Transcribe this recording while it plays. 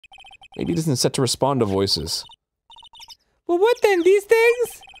Maybe it isn't set to respond to voices. Well, what then? These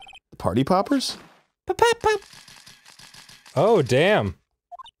things? The party poppers? Pop. Oh, damn.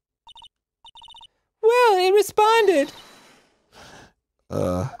 Well, it responded.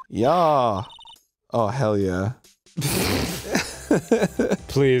 Yeah. Oh, hell yeah.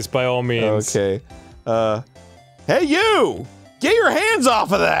 Please, by all means. Okay. Hey you! Get your hands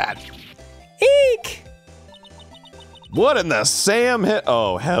off of that! Eek! What in the Sam Hill?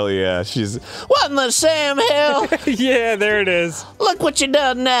 Oh, hell yeah, she's- What in the Sam Hill? Yeah, there it is. Look what you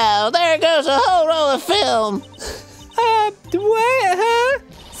done now. There goes a whole roll of film. What, huh?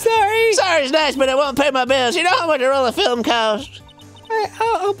 Sorry. Sorry's nice, but it won't pay my bills. You know how much a roll of film costs?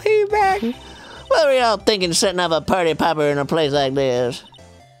 I'll pay you back. What were y'all thinking setting up a party popper in a place like this?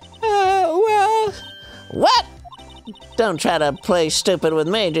 Well... What? Don't try to play stupid with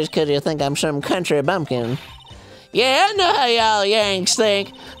me just 'cause you think I'm some country bumpkin. Yeah, I know how y'all Yanks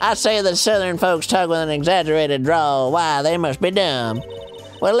think. I say that Southern folks talk with an exaggerated drawl. Why, they must be dumb.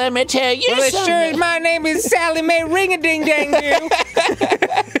 Well, let me tell you Well, it something. sure is. My name is Sally Mae Ring-a-Ding-Dang-Doo.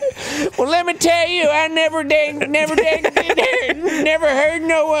 Well, let me tell you, I never heard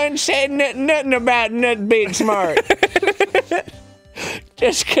no one say nothing about nothing being smart.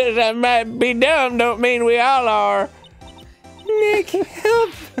 Just 'cause I might be dumb don't mean we all are. Nick,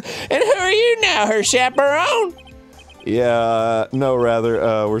 help. And who are you now, her chaperone? Yeah, no,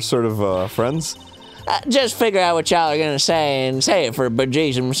 rather, we're sort of, friends. Just figure out what y'all are gonna say and say it for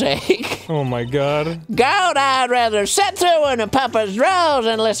bejesus's sake. Oh my god. God, I'd rather sit through one of Papa's draws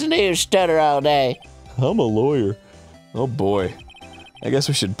and listen to you stutter all day. I'm a lawyer. Oh boy. I guess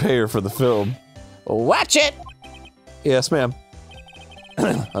we should pay her for the film. Watch it! Yes, ma'am.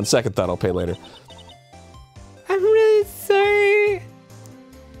 On second thought, I'll pay later. I'm really sorry.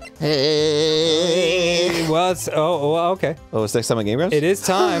 Well, it's... Oh, well, okay. Oh, it's next time on Game Grumps? It is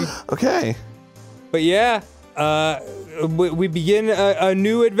time. Okay. But yeah, we begin a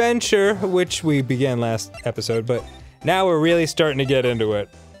new adventure, which we began last episode, but now we're really starting to get into it.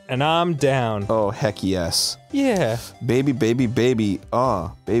 And I'm down. Oh, heck yes. Yeah. Baby, baby, baby,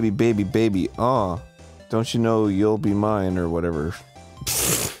 baby, baby, baby, don't you know you'll be mine, or whatever.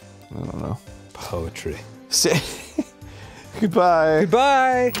 I don't know. Poetry. Say goodbye.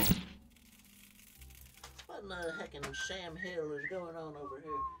 Goodbye. What in the heckin' Sam Hill is going on over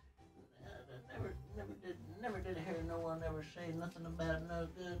here? Never did hear no one ever say nothing about no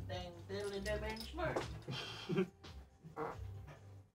good dang diddly da bang smart.